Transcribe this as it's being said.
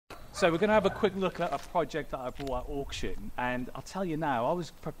So we're going to have a quick look at a project that I bought at auction, and I'll tell you now, I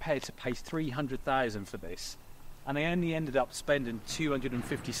was prepared to pay $300,000 for this, and I only ended up spending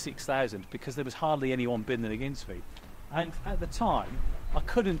 $256,000 because there was hardly anyone bidding against me. And at the time, I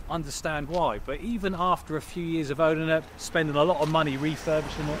couldn't understand why, but even after a few years of owning it, spending a lot of money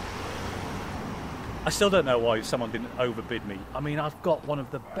refurbishing it, I still don't know why someone didn't overbid me. I mean, I've got one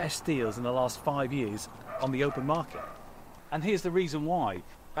of the best deals in the last 5 years on the open market. And here's the reason why.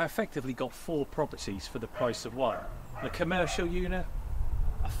 I effectively got 4 properties for the price of one. A commercial unit,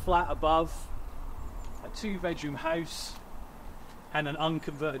 a flat above, a 2-bedroom house, and an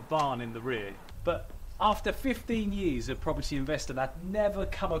unconverted barn in the rear. But after 15 years of property investing, I'd never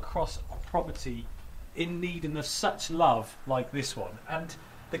come across a property in need of such love like this one. And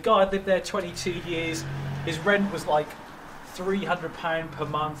the guy lived there 22 years. His rent was like £300 per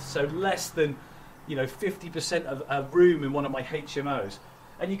month, so less than 50% of a room in one of my HMOs.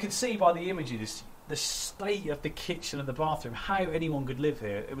 And you can see by the images the state of the kitchen and the bathroom, how anyone could live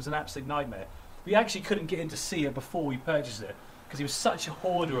here. It was an absolute nightmare. We actually couldn't get in to see it before we purchased it because he was such a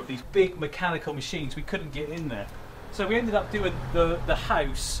hoarder of these big mechanical machines, we couldn't get in there. So we ended up doing the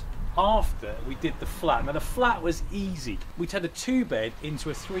house after we did the flat. Now the flat was easy. We turned a 2-bed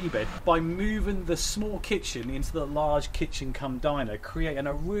into a 3-bed by moving the small kitchen into the large kitchen cum diner, creating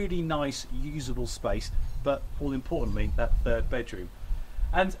a really nice usable space, but all importantly that 3rd bedroom.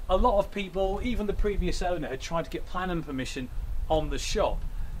 And a lot of people, even the previous owner, had tried to get planning permission on the shop,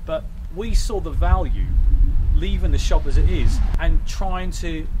 but we saw the value leaving the shop as it is and trying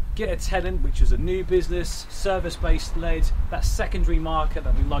to get a tenant, which was a new business, service-based led, that secondary market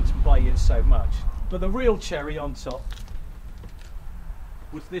that we like to buy in so much. But the real cherry on top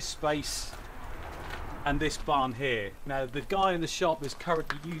was this space and this barn here. Now the guy in the shop is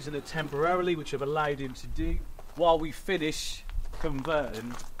currently using it temporarily, which I've allowed him to do, while we finish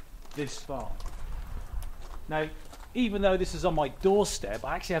converting this barn. Now, even though this is on my doorstep,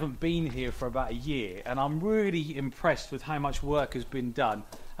 I actually haven't been here for about a year, and I'm really impressed with how much work has been done,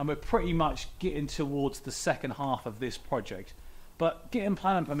 and we're pretty much getting towards the second half of this project. But getting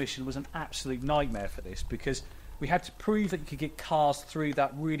planning permission was an absolute nightmare for this because we had to prove that you could get cars through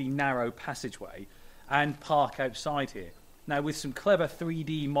that really narrow passageway and park outside here. Now, with some clever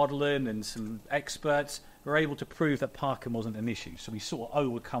 3D modelling and some experts, we're able to prove that parking wasn't an issue, so we sort of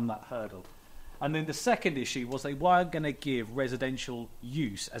overcome that hurdle. And then the second issue was they weren't going to give residential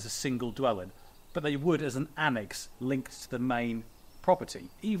use as a single dwelling, but they would as an annex linked to the main property,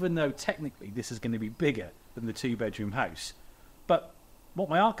 even though technically this is going to be bigger than the 2-bedroom house. But what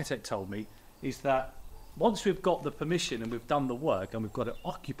my architect told me is that once we've got the permission and we've done the work and we've got it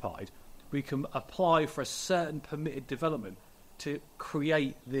occupied, we can apply for a certain permitted development to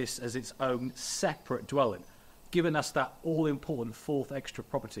create this as its own separate dwelling, giving us that all-important 4th extra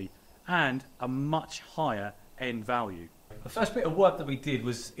property and a much higher end value. The first bit of work that we did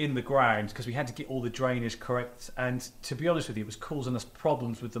was in the ground because we had to get all the drainage correct, and to be honest with you, it was causing us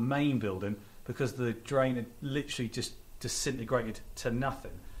problems with the main building because the drain had literally just disintegrated to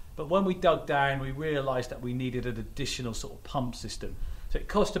nothing. But when we dug down, we realised that we needed an additional sort of pump system. So it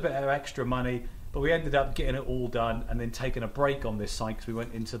cost a bit of extra money, but we ended up getting it all done and then taking a break on this site because we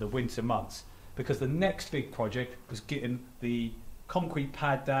went into the winter months, because the next big project was getting the concrete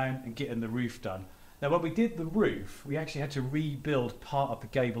pad down and getting the roof done. Now when we did the roof, we actually had to rebuild part of the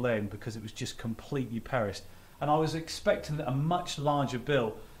gable end because it was just completely perished, and I was expecting a much larger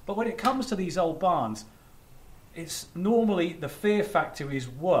bill. But when it comes to these old barns, it's normally the fear factor is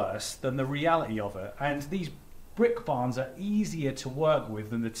worse than the reality of it, and these brick barns are easier to work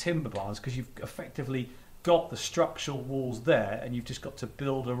with than the timber barns because you've effectively got the structural walls there and you've just got to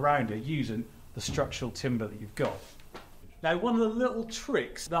build around it using the structural timber that you've got. Now, one of the little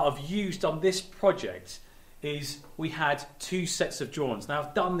tricks that I've used on this project is we had 2 sets of drawings. Now,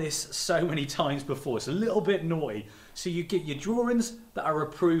 I've done this so many times before, it's a little bit naughty. So you get your drawings that are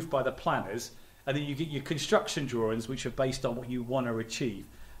approved by the planners, and then you get your construction drawings which are based on what you want to achieve.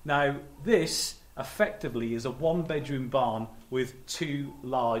 Now, this effectively is a 1-bedroom barn with 2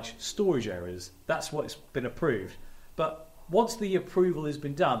 large storage areas. That's what's been approved. But once the approval has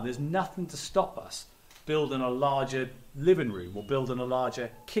been done, there's nothing to stop us building a larger living room or building a larger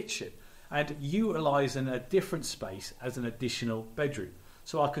kitchen and utilising a different space as an additional bedroom.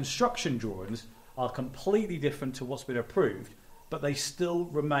 So our construction drawings are completely different to what's been approved, but they still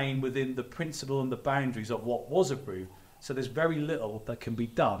remain within the principle and the boundaries of what was approved. So there's very little that can be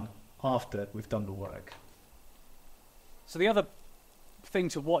done after we've done the work. So the other thing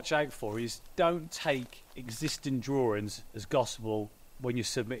to watch out for is don't take existing drawings as gospel when you're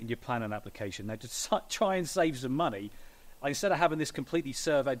submitting your planning application. Now, to try and save some money, Instead of having this completely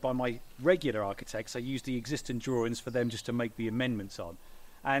surveyed by my regular architects, I used the existing drawings for them just to make the amendments on.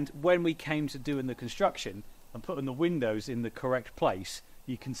 And when we came to doing the construction and putting the windows in the correct place,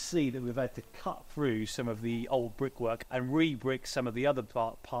 you can see that we've had to cut through some of the old brickwork and re-brick some of the other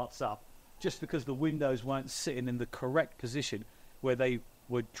parts up, just because the windows weren't sitting in the correct position where they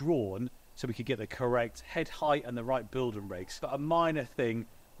were drawn, so we could get the correct head height and the right building regs. But a minor thing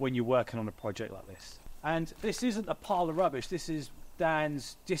when you're working on a project like this. And this isn't a pile of rubbish, this is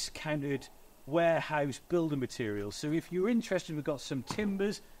Dan's discounted warehouse building materials. So if you're interested, we've got some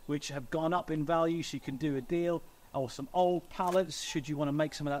timbers which have gone up in value, so you can do a deal, or some old pallets should you want to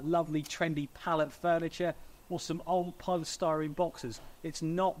make some of that lovely trendy pallet furniture, or some old polystyrene boxes. It's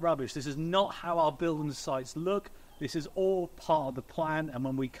not rubbish. This is not how our building sites look. This is all part of the plan, and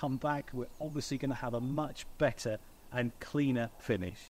when we come back, we're obviously going to have a much better and cleaner finish.